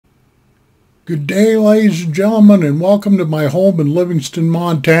Good day, ladies and gentlemen, and welcome to my home in Livingston,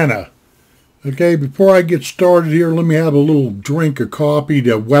 Montana. Okay, before I get started here, let me have a little drink of coffee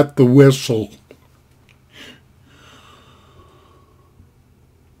to wet the whistle.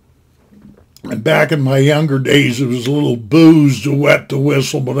 And back in my younger days, it was a little booze to wet the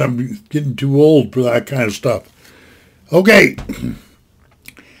whistle, but I'm getting too old for that kind of stuff. Okay,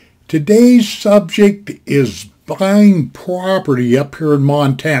 today's subject is buying property up here in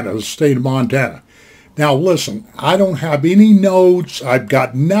Montana, the state of Montana. Now listen, I don't have any notes. I've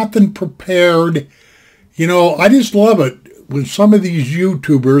got nothing prepared. You know, I just love it when some of these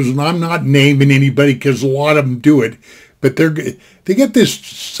YouTubers, and I'm not naming anybody because a lot of them do it, but they get this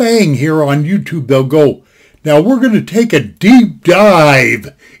saying here on YouTube. They'll go, now we're going to take a deep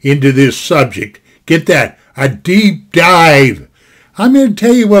dive into this subject. Get that? A deep dive. I'm going to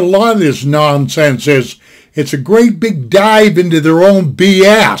tell you what a lot of this nonsense is. It's a great big dive into their own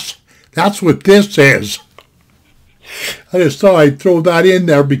BS. That's what this is. I just thought I'd throw that in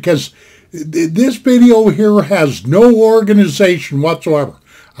there because this video here has no organization whatsoever.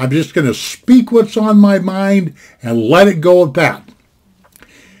 I'm just going to speak what's on my mind and let it go at that.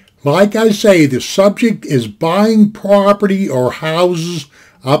 Like I say, the subject is buying property or houses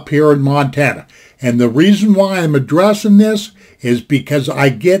up here in Montana. And the reason why I'm addressing this is because I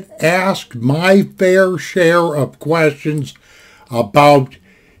get asked my fair share of questions about,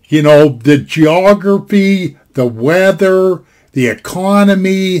 you know, the geography, the weather, the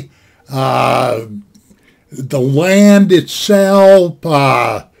economy, the land itself.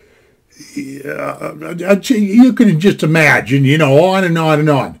 You can just imagine, you know, on and on and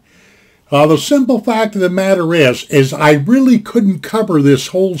on. The simple fact of the matter is I really couldn't cover this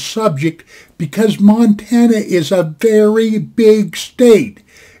whole subject because Montana is a very big state.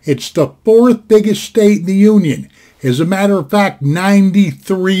 It's the fourth biggest state in the Union. As a matter of fact,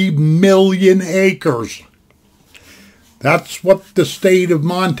 93 million acres. That's what the state of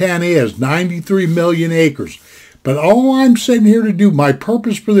Montana is, 93 million acres. But all I'm sitting here to do, my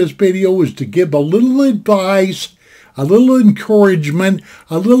purpose for this video is to give a little advice, a little encouragement,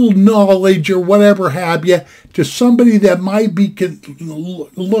 a little knowledge or whatever have you to somebody that might be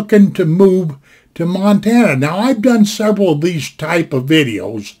looking to move to Montana. Now, I've done several of these type of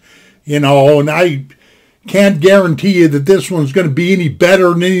videos, you know, and I can't guarantee you that this one's going to be any better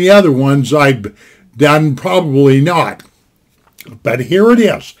than any other ones I've done. Probably not. But here it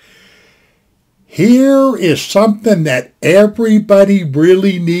is. Here is something that everybody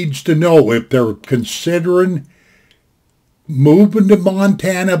really needs to know if they're considering moving to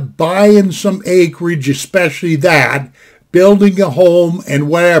Montana, buying some acreage, especially that, building a home and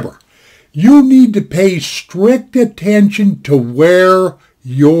whatever. You need to pay strict attention to where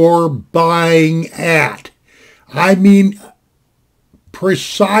you're buying at. I mean,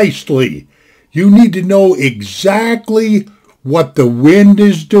 precisely. You need to know exactly what the wind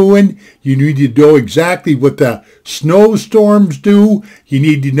is doing. You need to know exactly what the snowstorms do. You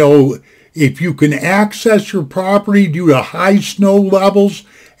need to know if you can access your property due to high snow levels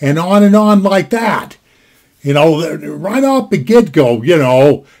and on like that. You know, right off the get-go, you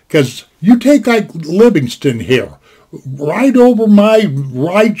know, because you take like Livingston here, right over my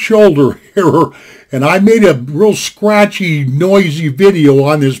right shoulder here, and I made a real scratchy, noisy video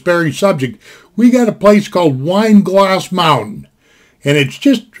on this very subject. We got a place called Wineglass Mountain, and it's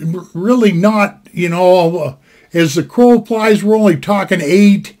just really not, you know, as the crow flies, we're only talking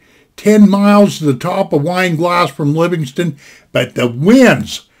 8-10 miles to the top of Wineglass from Livingston, but the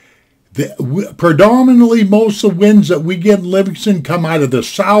winds, predominantly most of the winds that we get in Livingston come out of the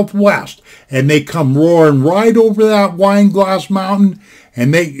southwest, and they come roaring right over that Wineglass Mountain,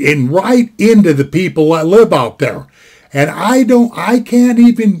 and right into the people that live out there. And I can't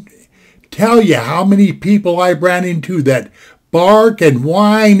even tell you how many people I ran into that bark and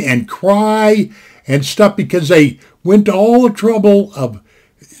whine and cry and stuff because they went to all the trouble of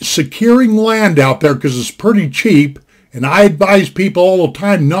securing land out there because it's pretty cheap. And I advise people all the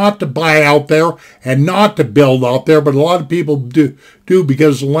time not to buy out there and not to build out there, but a lot of people do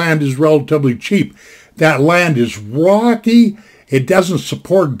because the land is relatively cheap. That land is rocky. It doesn't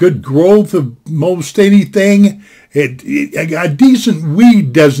support good growth of most anything. A decent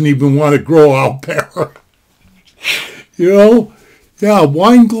weed doesn't even want to grow out there. You know? Yeah,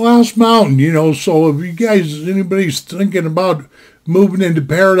 Wineglass Mountain, you know, so if you guys, anybody's thinking about moving into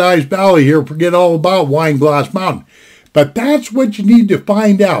Paradise Valley here, forget all about Wineglass Mountain. But that's what you need to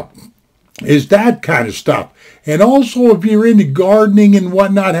find out, is that kind of stuff. And also, if you're into gardening and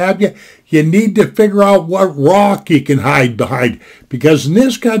whatnot have you, you need to figure out what rock you can hide behind. Because in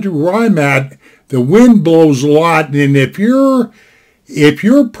this country where I'm at, the wind blows a lot, and if you're if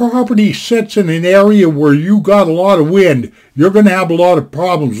your property sits in an area where you got a lot of wind, you're going to have a lot of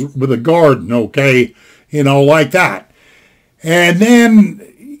problems with a garden, okay? You know, like that. And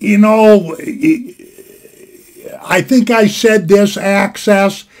then, you know, I think I said this,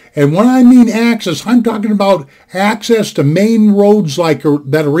 access. And when I mean access, I'm talking about access to main roads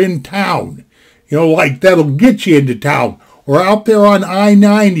that are in town. You know, like that'll get you into town. Or out there on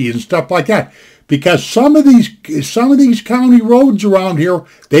I-90 and stuff like that. Because some of these county roads around here,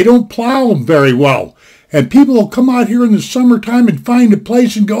 they don't plow them very well. And people will come out here in the summertime and find a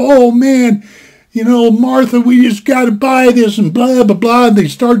place and go, oh man, you know, Martha, we just got to buy this and blah, blah, blah. And they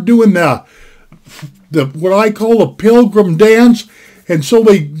start doing the what I call a pilgrim dance. And so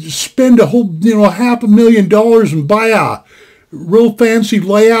they spend a whole, you know, $500,000 and buy a real fancy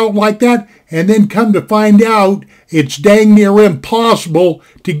layout like that. And then come to find out it's dang near impossible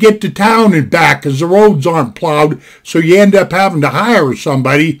to get to town and back because the roads aren't plowed. So you end up having to hire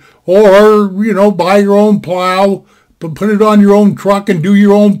somebody or, you know, buy your own plow, but put it on your own truck and do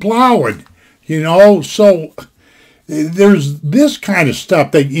your own plowing. You know, so there's this kind of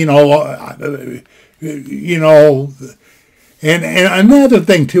stuff that, you know, and another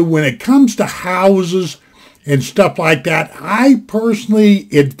thing too, when it comes to houses and stuff like that, I personally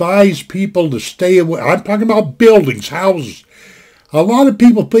advise people to stay away. I'm talking about buildings, houses. A lot of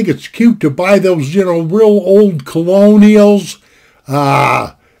people think it's cute to buy those, you know, real old colonials,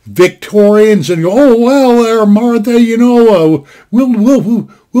 Victorians, and go, oh well, there, Martha, you know,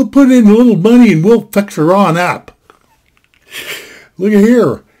 we'll put in a little money and we'll fix her on up. Look at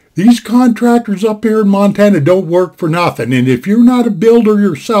here. These contractors up here in Montana don't work for nothing. And if you're not a builder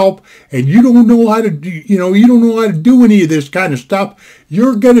yourself and you don't know how to do, you don't know how to do any of this kind of stuff,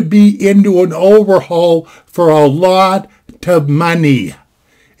 you're going to be into an overhaul for a lot of money.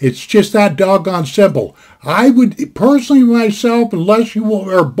 It's just that doggone simple. I would personally myself, unless you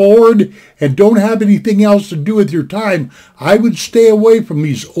are bored and don't have anything else to do with your time, I would stay away from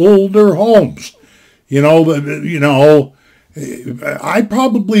these older homes. I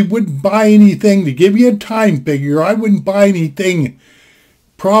probably wouldn't buy anything, to give you a time figure, I wouldn't buy anything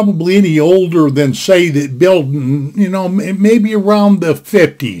probably any older than, say, that built, maybe around the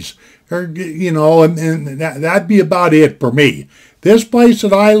 50s. Or, and that'd be about it for me. This place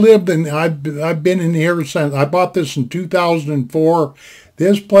that I lived in, I've been in here since, I bought this in 2004.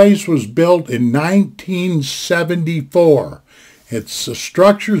 This place was built in 1974. The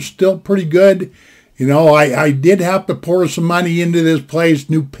structure's still pretty good. I did have to pour some money into this place,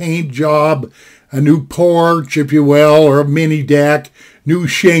 new paint job, a new porch, if you will, or a mini deck, new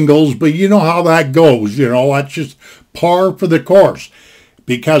shingles, but you know how that goes, that's just par for the course.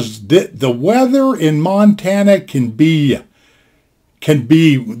 Because the weather in Montana can be,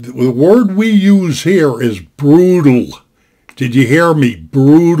 the word we use here is brutal. Did you hear me?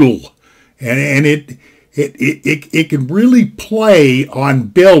 Brutal. And it can really play on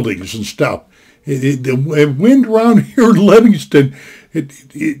buildings and stuff. The wind around here in Livingston,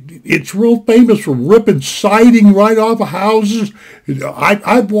 it's real famous for ripping siding right off of houses.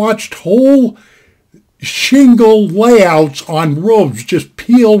 I've watched whole shingle layouts on roofs just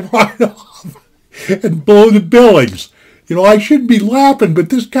peel right off and blow the buildings. I shouldn't be laughing, but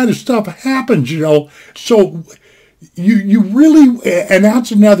this kind of stuff happens, So you really, and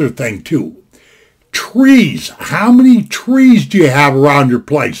that's another thing too. Trees. How many trees do you have around your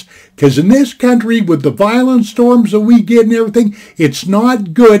place? Because in this country, with the violent storms that we get and everything, it's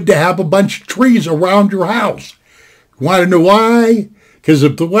not good to have a bunch of trees around your house. You want to know why? Because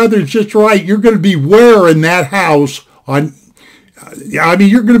if the weather's just right, you're going to be wearing that house on,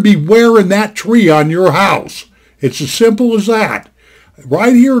 you're going to be wearing that tree on your house. It's as simple as that.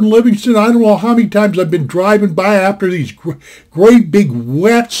 Right here in Livingston, I don't know how many times I've been driving by after these great big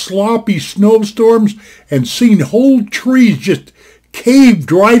wet, sloppy snowstorms and seen whole trees just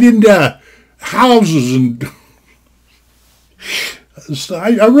caved right into houses. And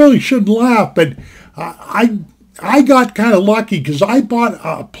I really shouldn't laugh, but I got kind of lucky because I bought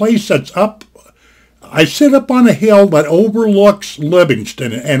a place that's up. I sit up on a hill that overlooks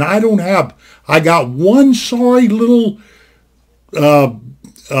Livingston, and I got one sorry little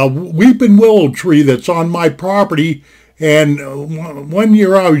weeping willow tree that's on my property. And one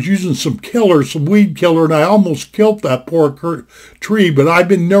year I was using some weed killer, and I almost killed that poor tree. But I've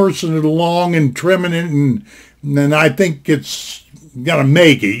been nursing it along and trimming it, and I think it's gonna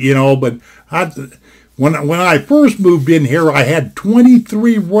make it, But when I first moved in here, I had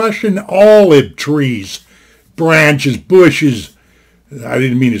 23 Russian olive trees, branches, bushes. I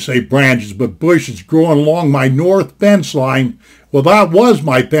didn't mean to say branches, but bushes growing along my north fence line. Well, that was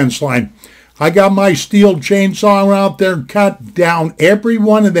my fence line. I got my steel chainsaw out there and cut down every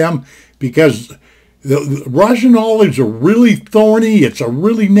one of them because the Russian olives are really thorny. It's a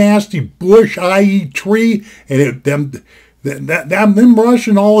really nasty bush, i.e. tree, and them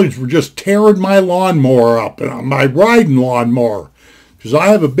Russian olives were just tearing my lawnmower up, my riding lawnmower, because I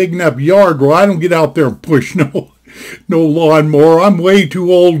have a big enough yard where I don't get out there and push no lawnmower. I'm way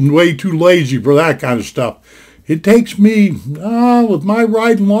too old and way too lazy for that kind of stuff. It takes me, with my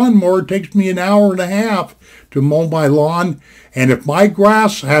riding lawnmower, it takes me an hour and a half to mow my lawn. And if my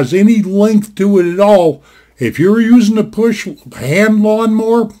grass has any length to it at all, if you're using a push hand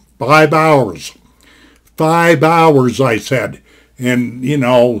lawnmower, 5 hours. 5 hours, I said. And,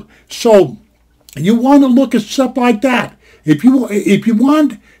 so you want to look at stuff like that. If you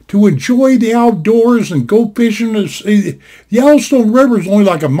want to enjoy the outdoors and go fishing, the Yellowstone River is only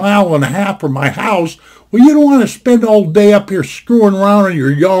like 1.5 miles from my house. Well, you don't want to spend all day up here screwing around in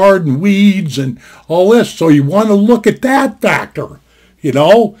your yard and weeds and all this. So you want to look at that factor,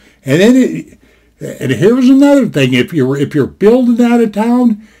 And then, and here's another thing: if you're building out of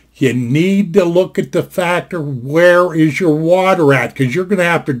town, you need to look at the factor: where is your water at? Because you're going to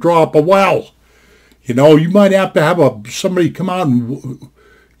have to draw up a well. You might have to have somebody come out and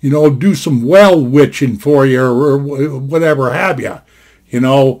do some well witching for you or whatever have you.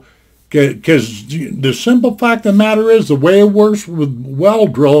 Because the simple fact of the matter is, the way it works with well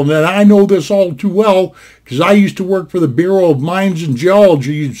drilling, and I know this all too well because I used to work for the Bureau of Mines and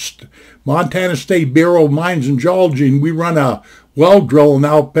Geology, Montana State Bureau of Mines and Geology, and we run a well drilling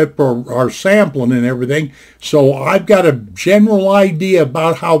outfit for our sampling and everything. So I've got a general idea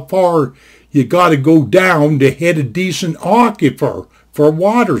about how far you got to go down to hit a decent aquifer for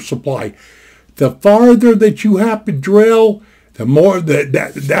water supply. The farther that you have to drill, the more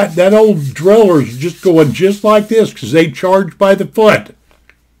that old driller's just going just like this because they charge by the foot,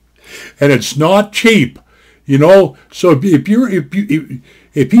 and it's not cheap, So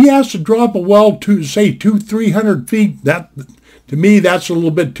if he has to drop a well to say 200-300 feet, that to me that's a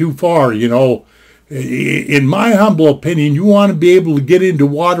little bit too far, In my humble opinion, you want to be able to get into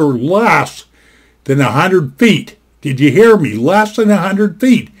water less than 100 feet. Did you hear me? Less than 100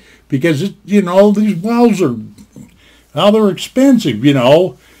 feet, because these wells are. Well, they're expensive,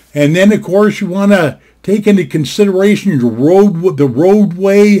 And then, of course, you want to take into consideration the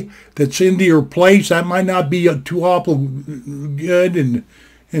roadway that's into your place. That might not be too awful good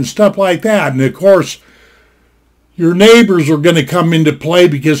and stuff like that. And, of course, your neighbors are going to come into play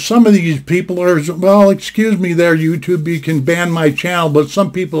because some of these people are, well, excuse me there, YouTube, you can ban my channel, but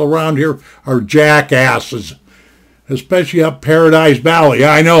some people around here are jackasses, especially up Paradise Valley,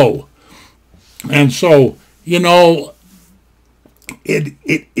 I know. And so, you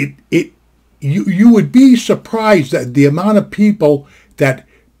would be surprised at the amount of people that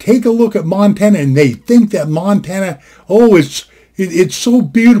take a look at Montana and they think that Montana, it's so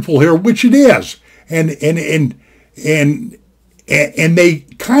beautiful here, which it is, and they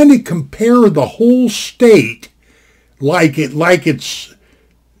kind of compare the whole state like it's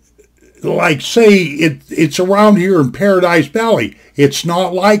around here in Paradise Valley. It's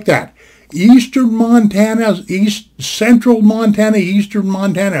not like that. Eastern Montana, central Montana, eastern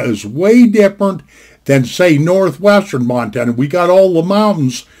Montana is way different than, say, northwestern Montana. We got all the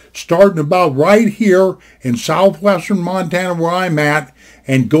mountains starting about right here in southwestern Montana where I'm at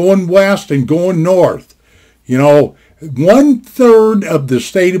and going west and going north. 1/3 of the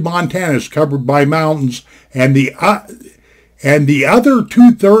state of Montana is covered by mountains, and the other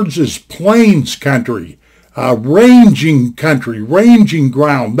 2/3 is plains country. Ranging country, ranging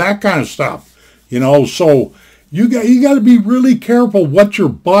ground, that kind of stuff, So you got to be really careful what you're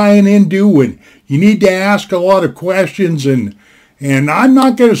buying into, and you need to ask a lot of questions. And I'm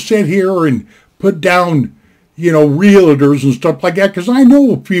not going to sit here and put down, realtors and stuff like that, because I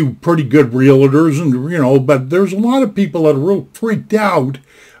know a few pretty good realtors, and but there's a lot of people that are real freaked out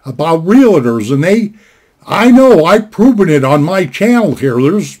about realtors, and I know I've proven it on my channel here.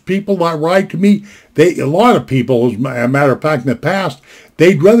 There's people that write to me. A lot of people, as a matter of fact, in the past,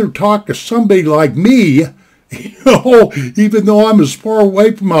 they'd rather talk to somebody like me, even though I'm as far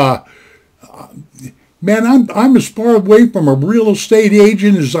away from I'm as far away from a real estate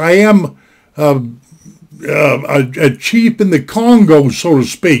agent as I am a chief in the Congo, so to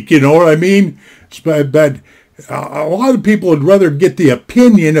speak. You know what I mean? But a lot of people would rather get the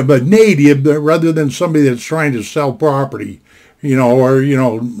opinion of a native rather than somebody that's trying to sell property,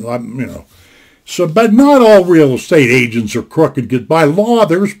 So, but not all real estate agents are crooked, because by law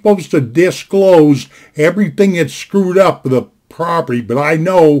they're supposed to disclose everything that's screwed up with the property. But I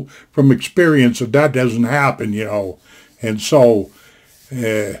know from experience that doesn't happen, And so,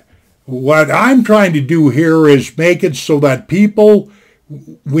 What I'm trying to do here is make it so that people,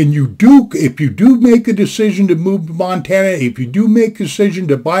 if you do make a decision to move to Montana, if you do make a decision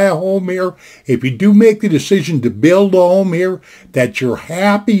to buy a home here, if you do make the decision to build a home here, that you're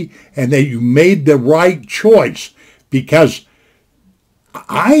happy and that you made the right choice. Because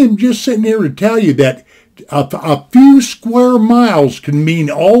I am just sitting here to tell you that a few square miles can mean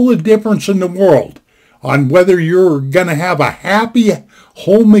all the difference in the world on whether you're going to have a happy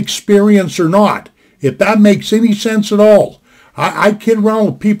home experience or not, if that makes any sense at all. I kid around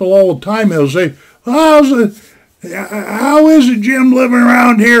with people all the time. They'll say, how is it, Jim, living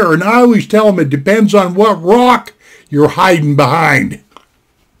around here? And I always tell them it depends on what rock you're hiding behind.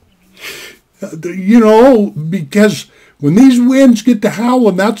 Because when these winds get to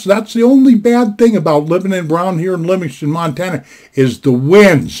howling, that's the only bad thing about living around here in Livingston, Montana, is the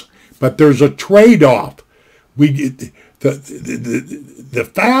winds. But there's a trade-off. The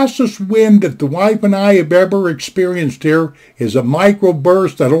fastest wind that the wife and I have ever experienced here is a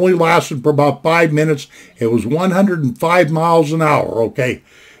microburst that only lasted for about 5 minutes. It was 105 miles an hour, okay?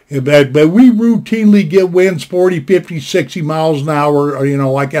 But we routinely get winds 40, 50, 60 miles an hour,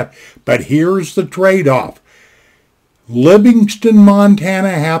 like that. But here's the trade-off. Livingston,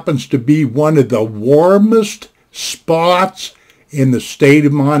 Montana happens to be one of the warmest spots in the state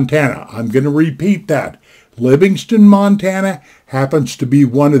of Montana. I'm going to repeat that. Livingston, Montana happens to be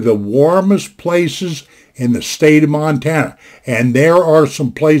one of the warmest places in the state of Montana. And there are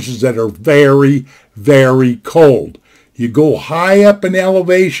some places that are very, very cold. You go high up in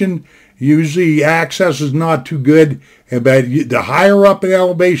elevation, usually access is not too good, but the higher up in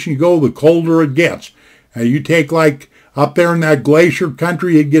elevation you go, the colder it gets. You take like up there in that glacier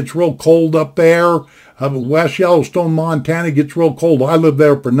country, it gets real cold up there. West Yellowstone, Montana, it gets real cold. I lived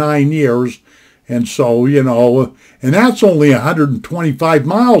there for 9 years. And so, and that's only 125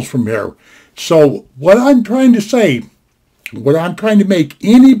 miles from here. So what I'm trying to say, what I'm trying to make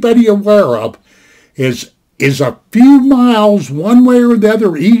anybody aware of is a few miles one way or the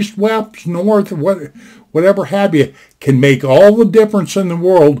other, east, west, north, or whatever have you, can make all the difference in the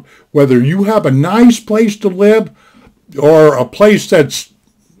world, whether you have a nice place to live or a place that's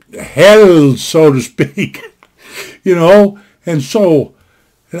hell, so to speak, and so,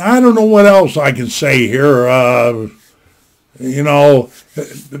 and I don't know what else I can say here,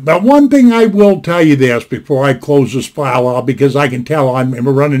 but one thing I will tell you this before I close this file out, because I can tell I'm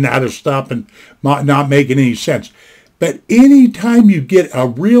running out of stuff and not making any sense. But anytime you get a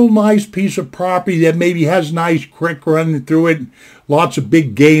real nice piece of property that maybe has a nice creek running through it, lots of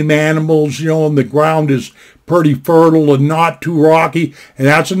big game animals, and the ground is pretty fertile and not too rocky. And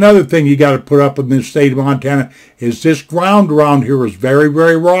that's another thing you got to put up in this state of Montana, is this ground around here is very,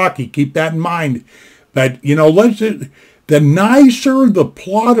 very rocky. Keep that in mind. But, the nicer the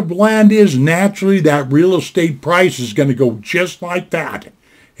plot of land is, naturally that real estate price is going to go just like that.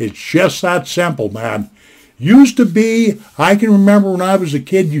 It's just that simple, man. Used to be, I can remember when I was a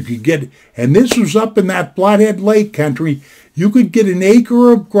kid, you could get, and this was up in that Flathead Lake country, you could get an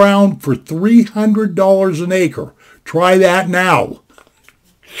acre of ground for $300 an acre. Try that now.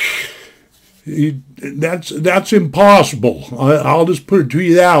 That's impossible. I'll just put it to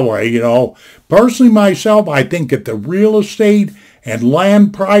you that way, Personally, myself, I think that the real estate and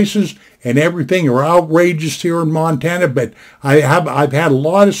land prices and everything are outrageous here in Montana, but I've had a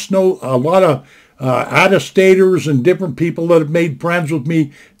lot of out-of-staters and different people that have made friends with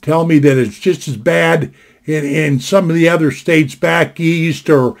me tell me that it's just as bad in some of the other states back east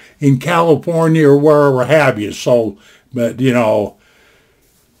or in California or wherever have you. So, but,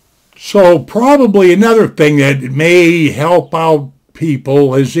 so probably another thing that may help out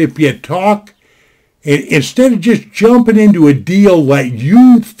people is if you talk, instead of just jumping into a deal that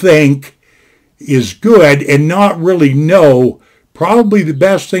you think is good and not really know, probably the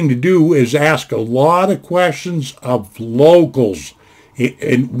best thing to do is ask a lot of questions of locals,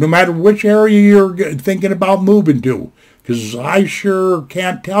 and no matter which area you're thinking about moving to, because I sure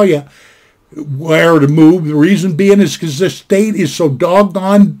can't tell you where to move. The reason being is because this state is so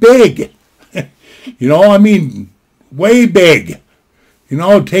doggone big. Way big.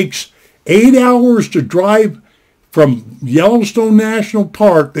 It takes 8 hours to drive from Yellowstone National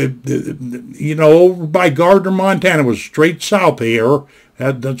Park, over by Gardner, Montana, was straight south of here.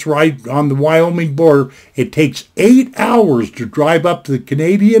 That's right on the Wyoming border. It takes 8 hours to drive up to the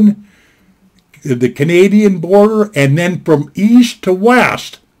Canadian border, and then from east to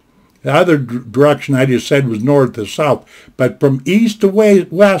west. The other direction I just said was north to south, but from east to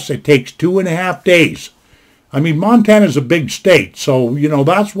west, it takes 2.5 days. Montana's a big state, so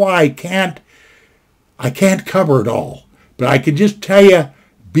that's why I can't cover it all. But I can just tell you,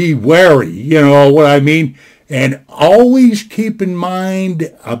 be wary, you know what I mean? And always keep in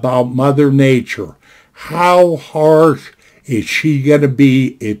mind about Mother Nature. How harsh is she going to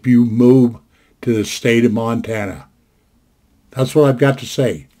be if you move to the state of Montana? That's what I've got to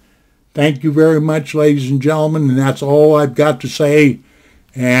say. Thank you very much, ladies and gentlemen, and that's all I've got to say.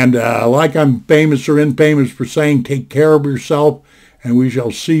 And like I'm famous or infamous for saying, take care of yourself, and we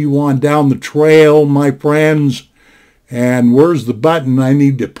shall see you on down the trail, my friends. And where's the button I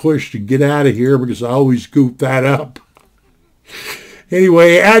need to push to get out of here, because I always goof that up.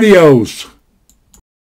 Anyway, adios.